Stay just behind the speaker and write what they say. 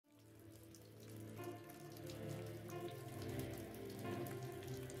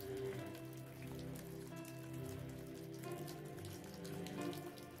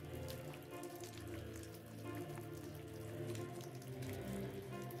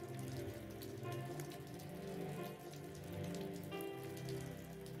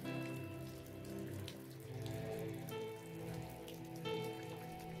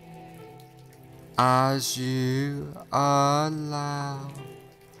as you allow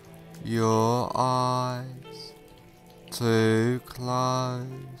your eyes to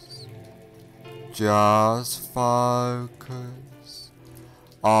close. Just focus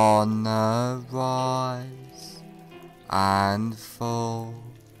on the rise and fall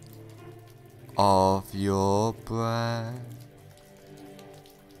of your breath,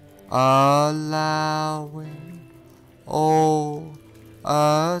 allowing all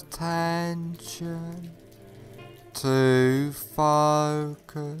attention to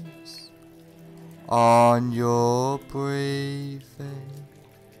focus on your breathing,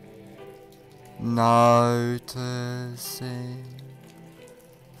 noticing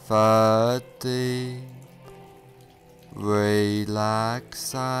the deep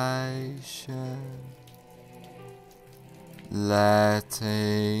relaxation,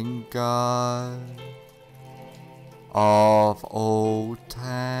 letting go of all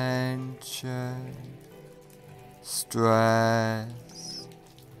tension, stress,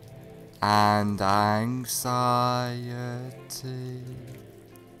 and anxiety,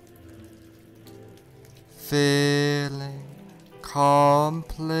 feeling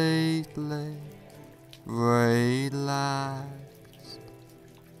completely relaxed.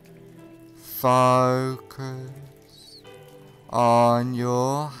 Focus on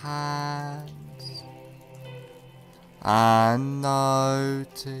your hands and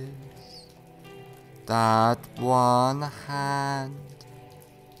notice that one hand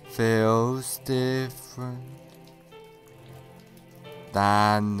feels different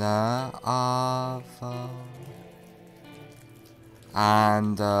than the other,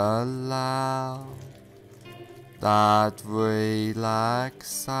 and allow that relaxation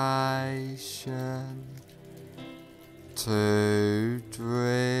to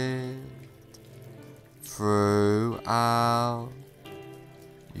drift throughout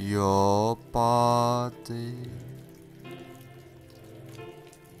your body,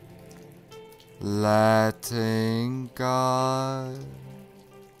 letting go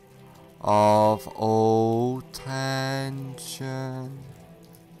of all tension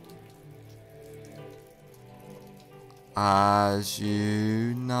as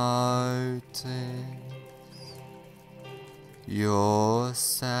you notice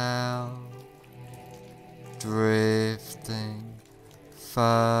yourself drifting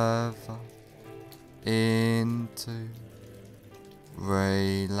further into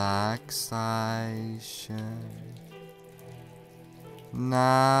relaxation.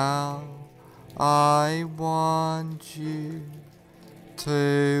 Now I want you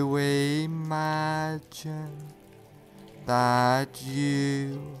to imagine that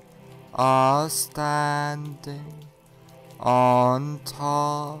you are standing on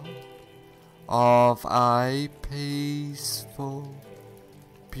top of a peaceful,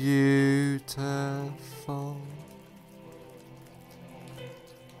 beautiful,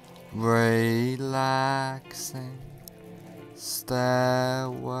 relaxing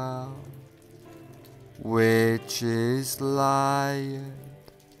stairwell, which is layered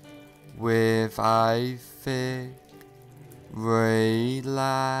with a thick,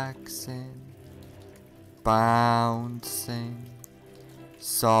 relaxing, bouncing,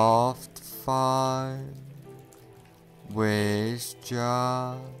 soft foam, which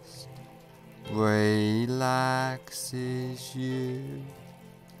just relaxes you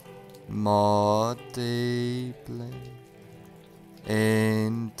more deeply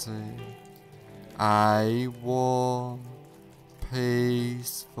into a warm,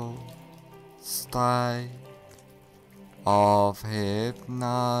 peaceful state of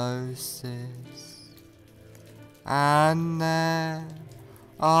hypnosis. And there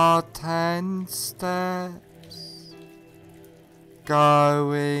are 10 steps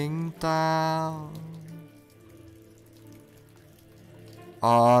going down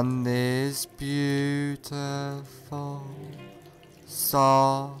on this beautiful,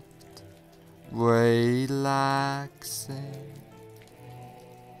 soft, relaxing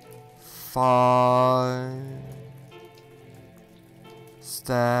foam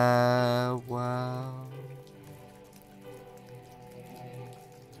stairwell.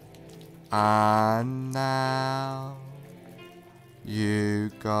 And now you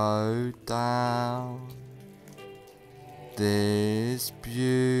go down this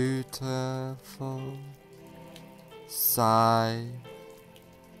beautiful, safe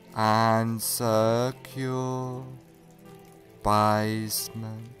and secure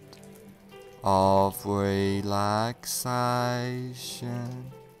basement of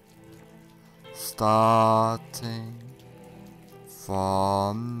relaxation, starting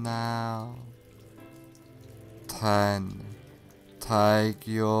from now. 10 take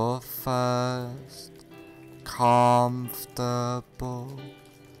your first comfortable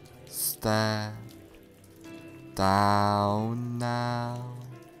step down now,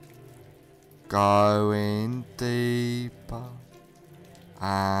 going deeper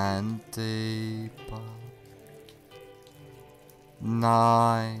and deeper.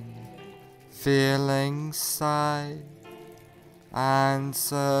 9. Feeling safe and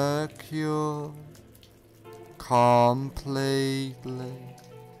secure, completely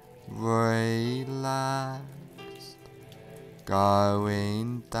relaxed,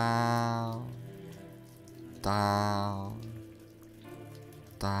 going down, down,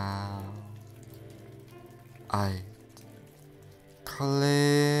 down. 8.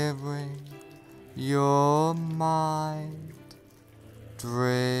 Clearing your mind,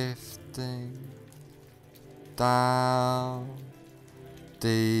 drifting down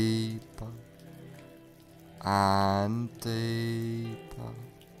deeper and deeper.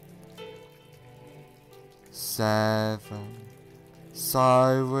 7.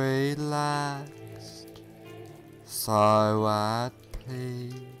 So relaxed, so at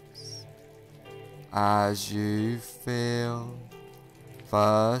peace, as you feel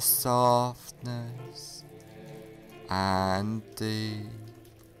the softness and deep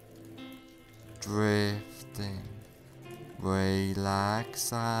drifting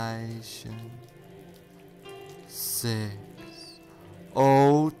relaxation. 6.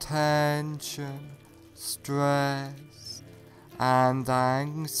 All tension, stress and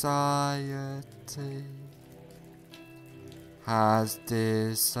anxiety has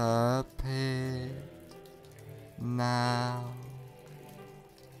disappeared now,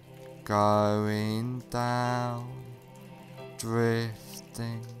 going down,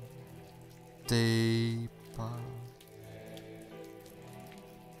 drifting deeper.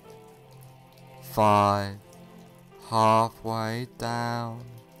 5. Halfway down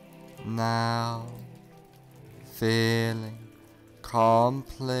now, feeling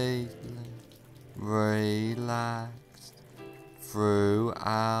completely relaxed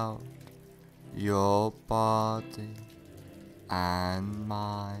throughout your body and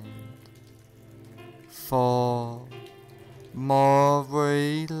mind. 4. More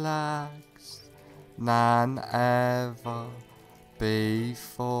relaxed than ever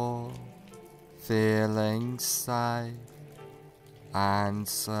before, feeling safe and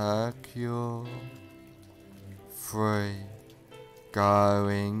secure. 3.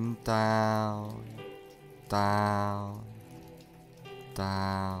 Going down, down,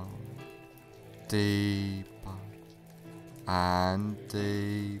 down, deeper and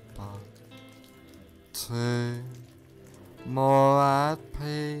deeper. 2. More at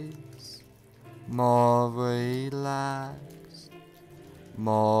peace, more relaxed,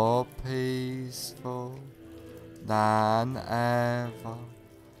 more peaceful than ever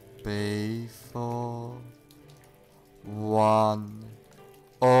before. 1.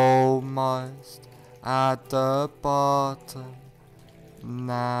 Almost at the bottom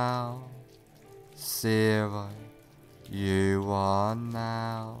now. 0. You are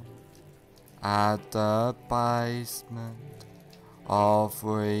now at the basement of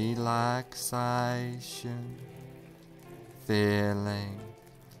relaxation, feeling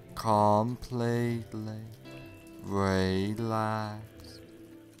completely relaxed.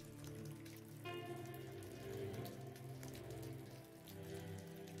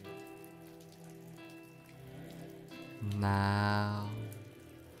 Now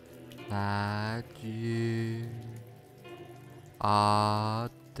that you are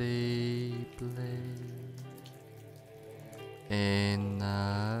deeply in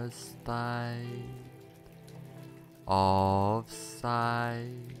a state of safe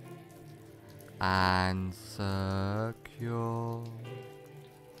and secure,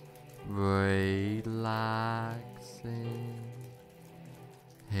 relaxing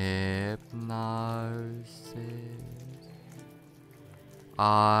hypnosis,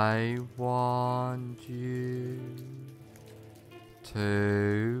 I want you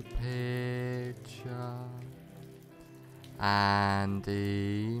to picture and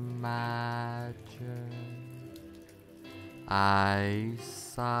imagine a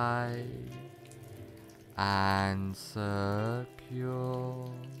safe and secure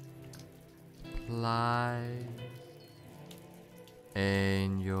place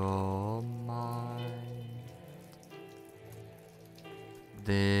in your mind.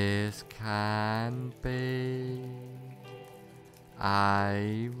 This can be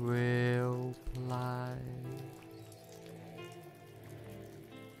a real place,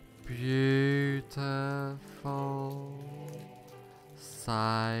 beautiful,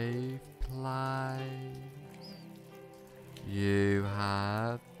 safe place you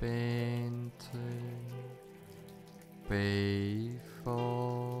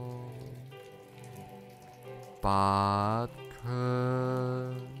but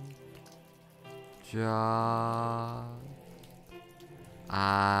could just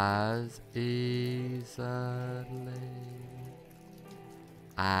as easily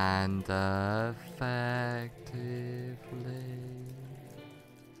and effectively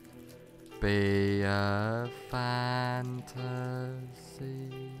be a fantasy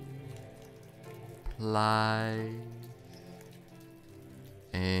place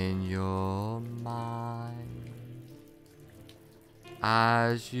in your mind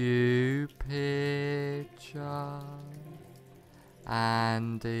as you picture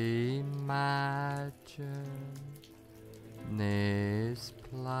and imagine this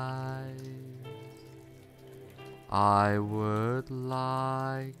place. I would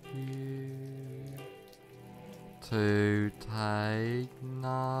like you to take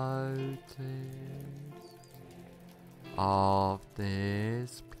notice of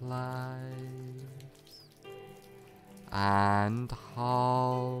this place and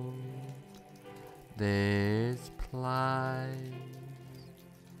hold this place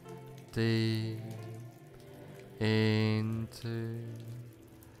deep into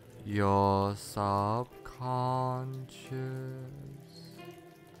your subconscious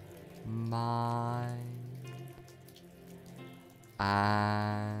mind,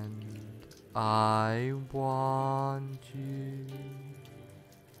 and I want you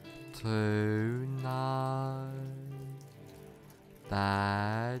to know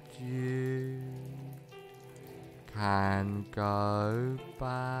that you can go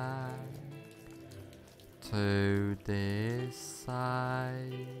back to this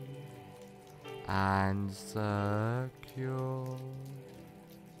safe and secure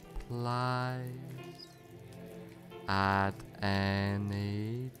place at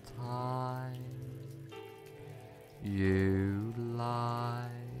any time you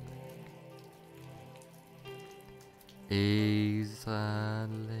like, easily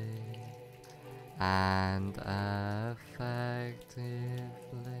and effectively.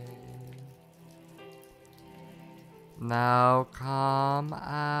 Now come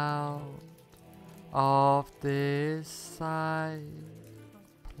out of this safe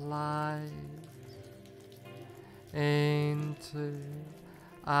place into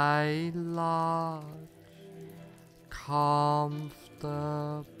a large, comfortable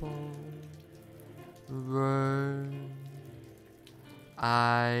room,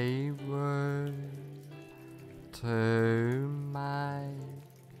 a room to make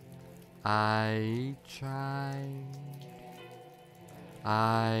a change,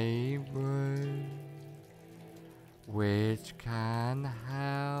 a room which can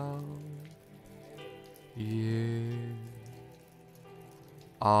help you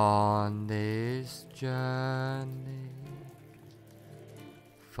on this journey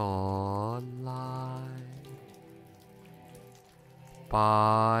for life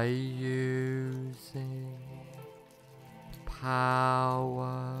by using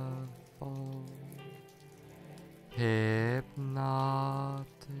powerful hypnotic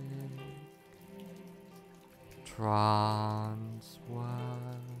trance work,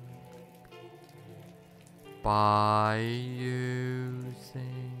 by using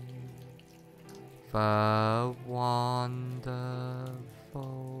the wonderful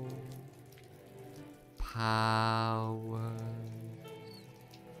powers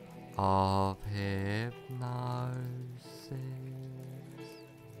of hypnosis.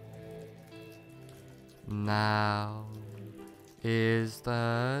 Now is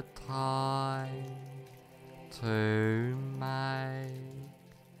the time to make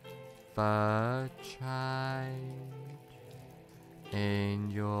the change in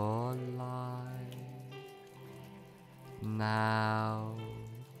your life. Now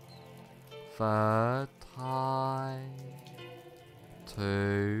the time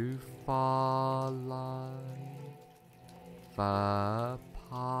to follow the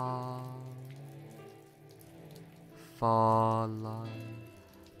path, follow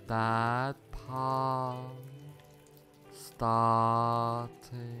that path, starting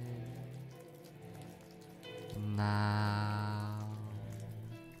now.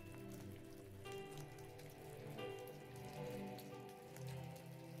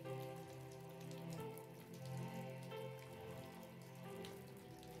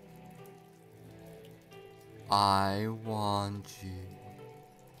 I want you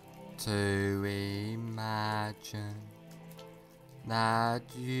to imagine that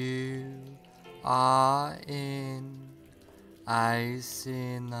you are in a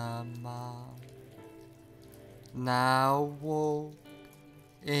cinema. Now walk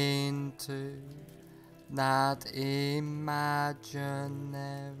into that imaginary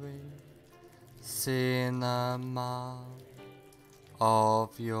cinema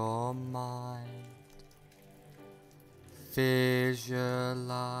of your mind. Visualize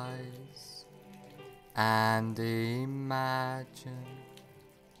and imagine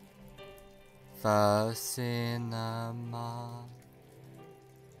the cinema.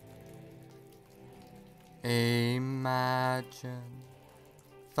 Imagine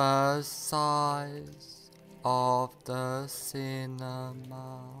the size of the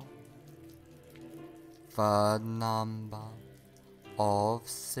cinema, the number of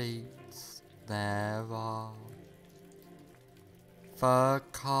seats there are, the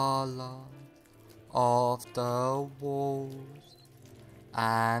color of the walls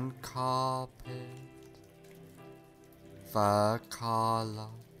and carpet, the color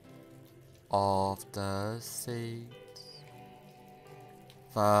of the seats,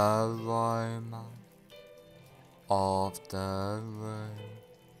 the aroma of the room,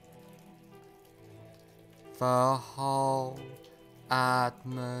 the whole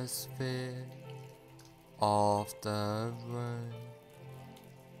atmosphere of the room.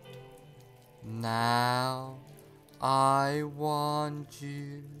 Now I want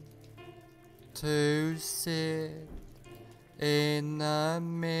you to sit in the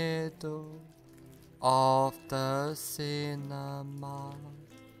middle of the cinema,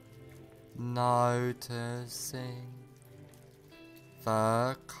 noticing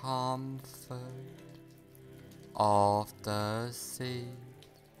the comfort of the seat.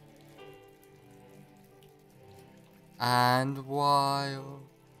 And while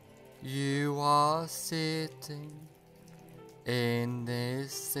you are sitting in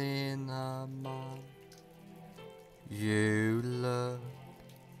this cinema, you look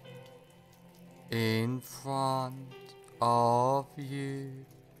in front of you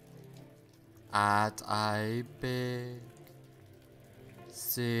at a big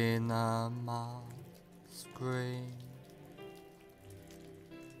cinema screen,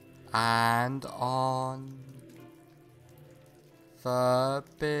 and on the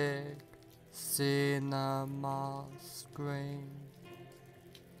big cinema screen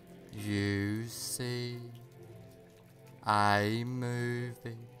you see a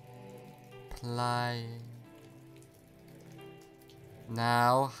movie playing.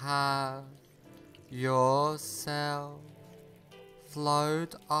 Now have yourself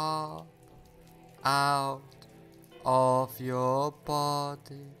float up out of your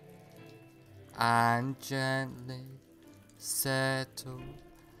body and gently settle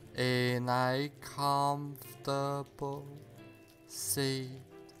in a comfortable seat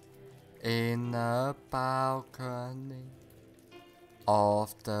in the balcony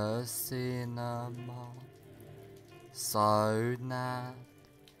of the cinema, so that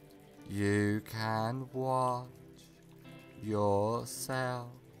you can watch yourself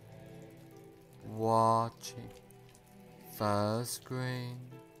watching the screen.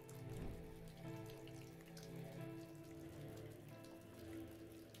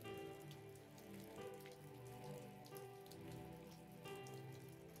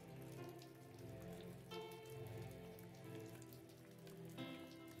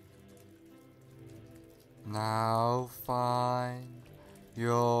 Now find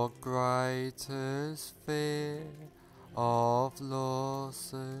your greatest fear of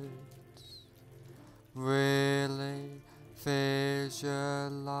lawsuits. Really visualize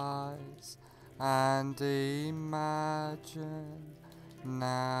and imagine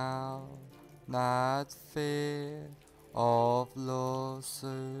now that fear of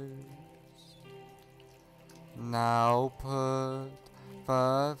lawsuits. Now put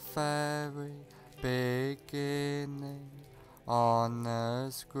the very beginning on the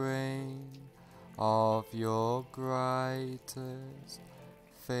screen of your greatest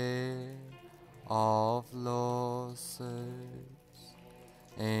fear of lawsuits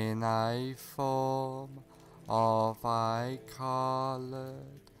in a form of a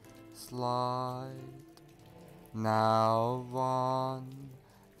colored slide. Now run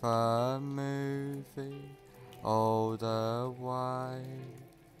the movie all the way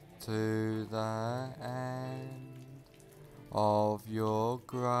to the end of your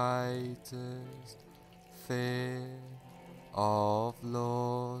greatest fear of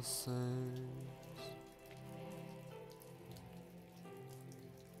lawsuits.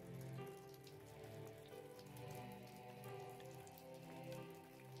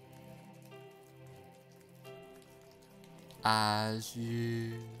 As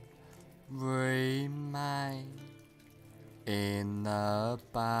you remain in the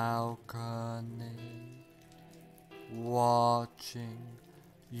balcony, watching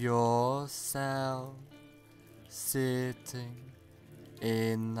yourself sitting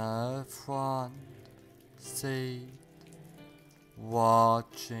in the front seat,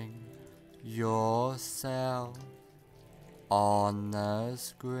 watching yourself on the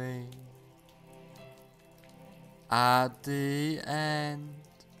screen. At the end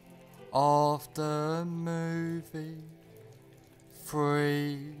of the movie,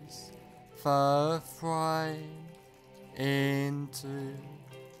 freeze the frame into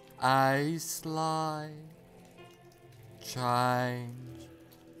a slide, change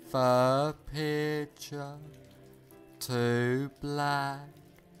the picture to black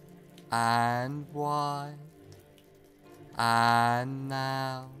and white, and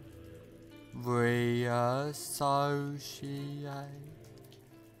now reassociate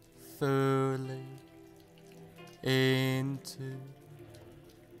fully into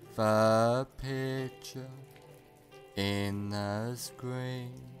the picture in the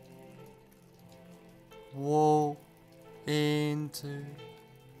screen. Walk into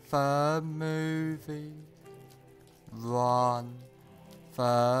the movie, run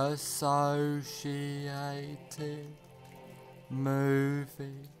the associated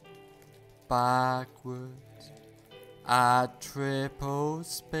movie backwards at triple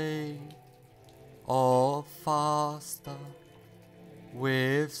speed or faster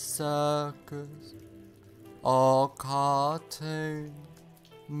with circus or cartoon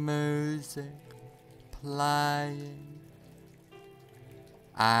music playing,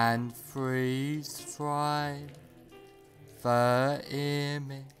 and freeze frame the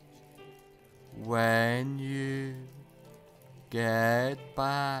image when you get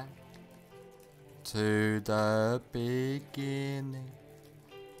back to the beginning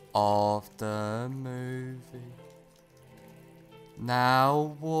of the movie.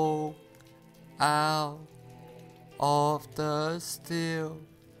 Now walk out of the still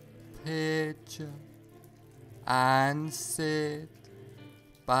picture and sit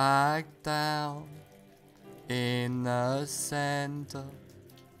back down in the center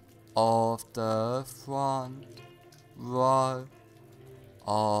of the front row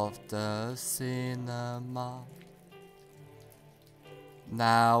of the cinema.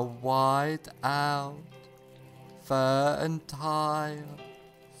 Now white out the entire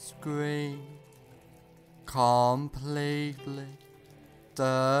screen, completely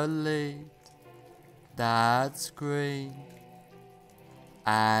delete that screen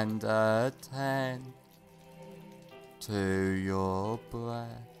and attend to your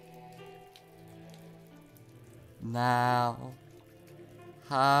breath. Now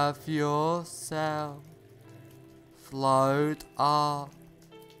have yourself float up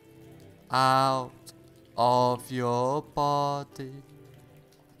out of your body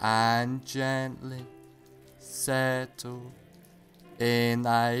and gently settle in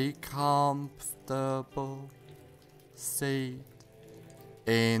a comfortable seat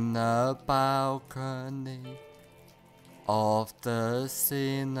in the balcony of the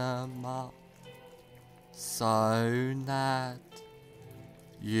cinema, so that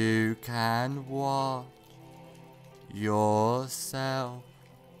you can watch yourself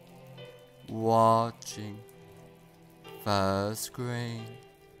watching the screen.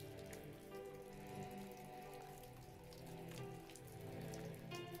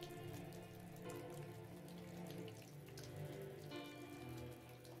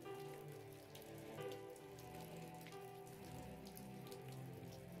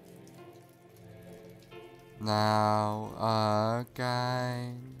 Now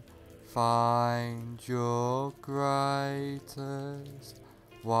again, find your greatest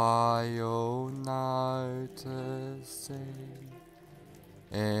while noticing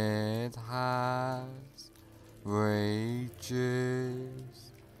it has reduced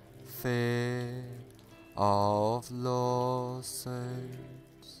fear of lawsuits.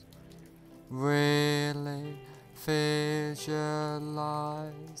 Really visualize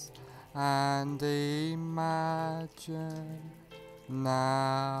and imagine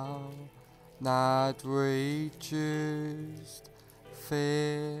now that reduced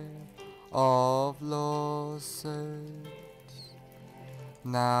fear of lawsuits.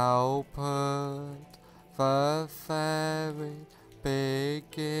 Now put the very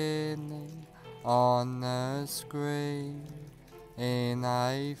beginning on the screen in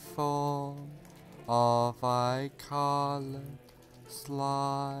a form of a colored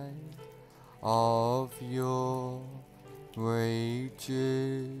slide of your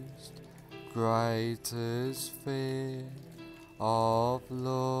reduced greatest fear of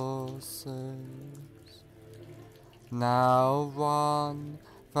lawsuits. Now run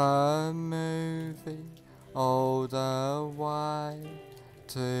the movie all the way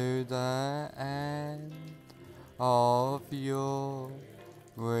to the end of your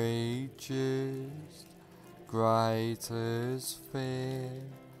reduced greatest fear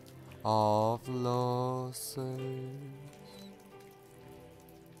of lawsuits.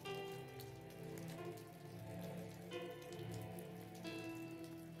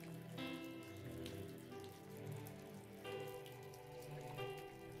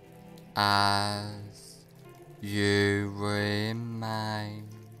 As you remain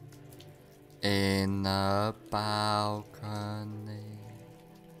in the balcony,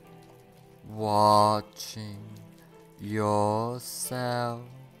 watching yourself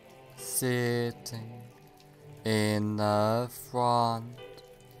sitting in the front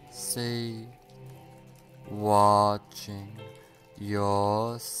seat, watching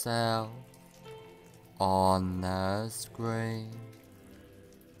yourself on the screen.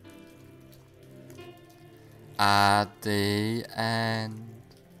 At the end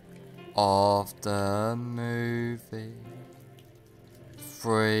of the movie,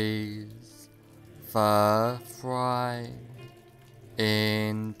 freeze the frame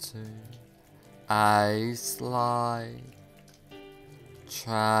into a slide,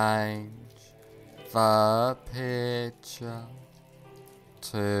 change the picture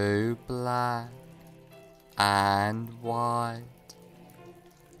to black and white,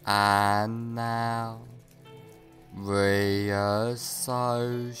 and now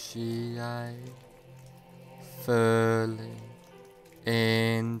reassociate fully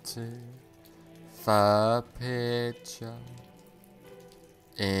into the picture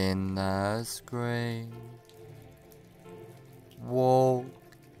in the screen. Walk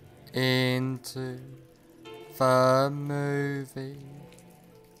into the movie,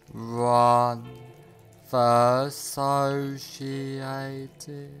 run the associated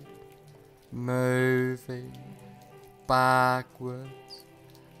movie backwards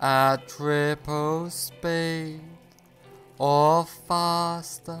at triple speed or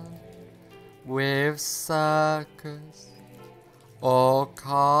faster with circus or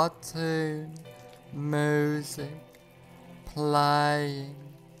cartoon music playing,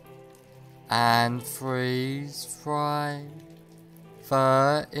 and freeze frame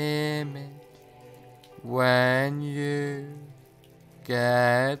the image when you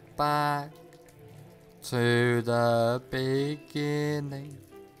get back to the beginning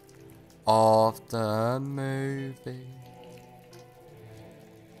of the movie.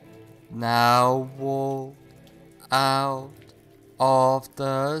 Now walk out of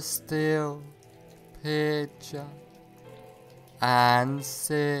the still picture and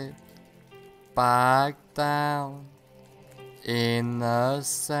sit back down in the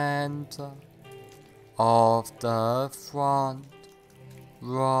center of the front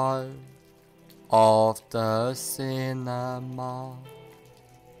row of the cinema.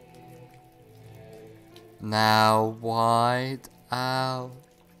 Now white out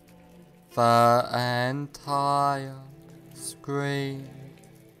the entire screen,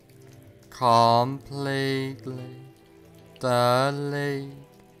 completely delete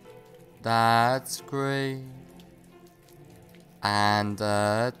that screen and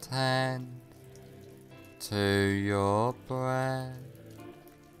attend to your breath.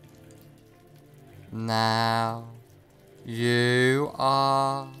 Now you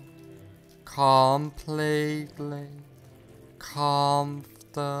are completely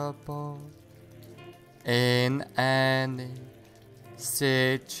comfortable in any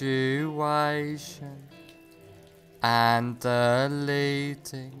situation and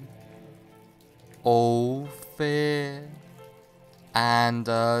deleting all fear and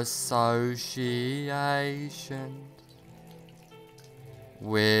association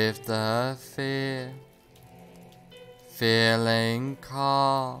with the fear, feeling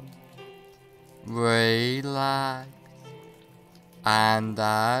calm, relaxed, and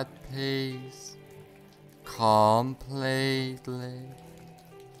at peace completely,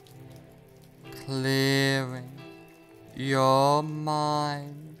 clearing your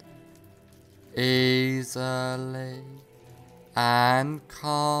mind easily and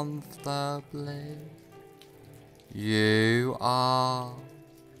comfortably. You are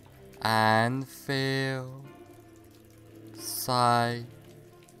and feel safe,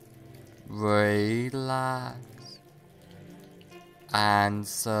 relaxed, and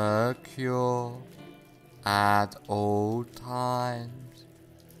secure at all times,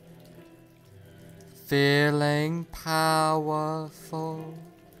 feeling powerful,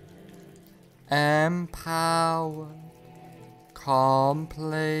 empowered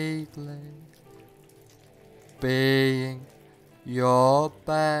completely, being your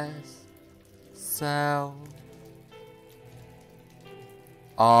best self.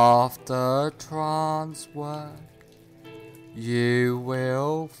 After trance work, you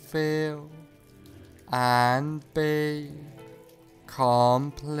will feel and be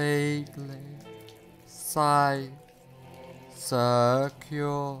completely safe,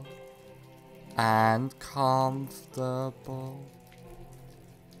 secure, and comfortable.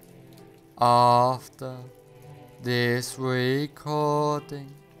 After this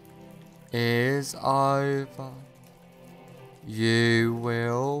recording is over, you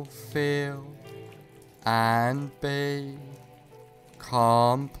will feel and be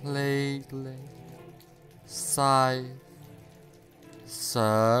completely safe,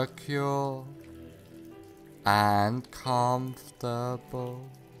 secure, and comfortable.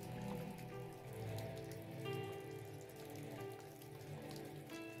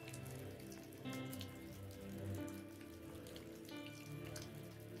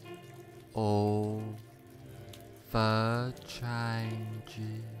 All the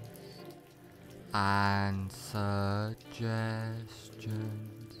changes and suggestions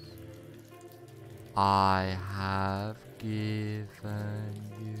I have given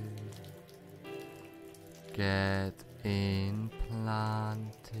you get implanted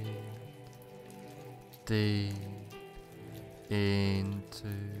deep into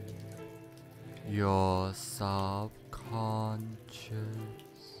your subconscious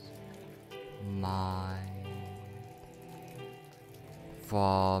mind.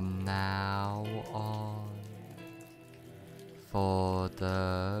 From now on, for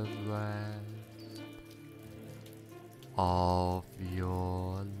the rest of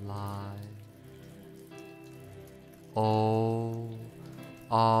your life, all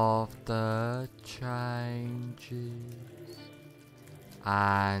of the changes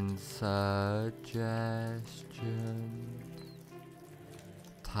and suggestions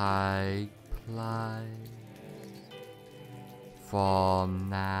take place from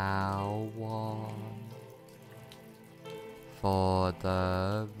now on for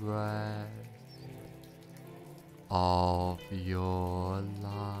the rest of your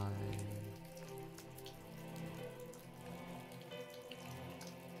life.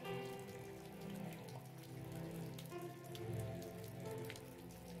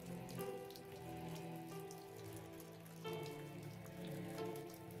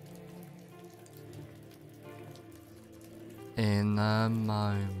 In a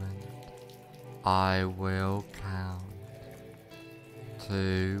moment, I will count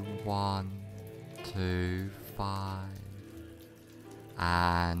to 1 to 5,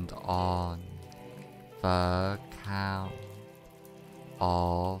 and on the count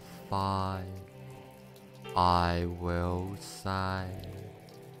of 5, I will say,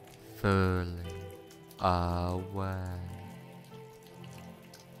 fully aware.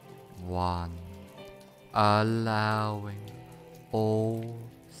 1. Allowing all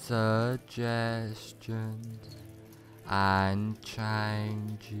suggestions and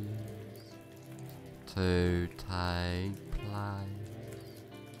changes to take place.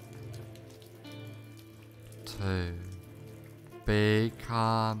 2.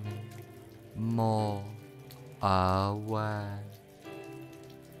 Becoming more aware.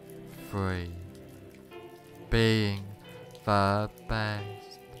 3. Being the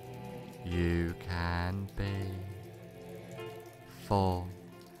best you can be. 4.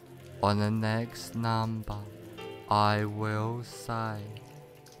 On the next number, I will say,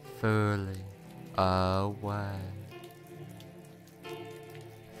 fully aware.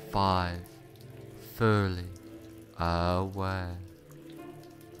 5. Fully aware.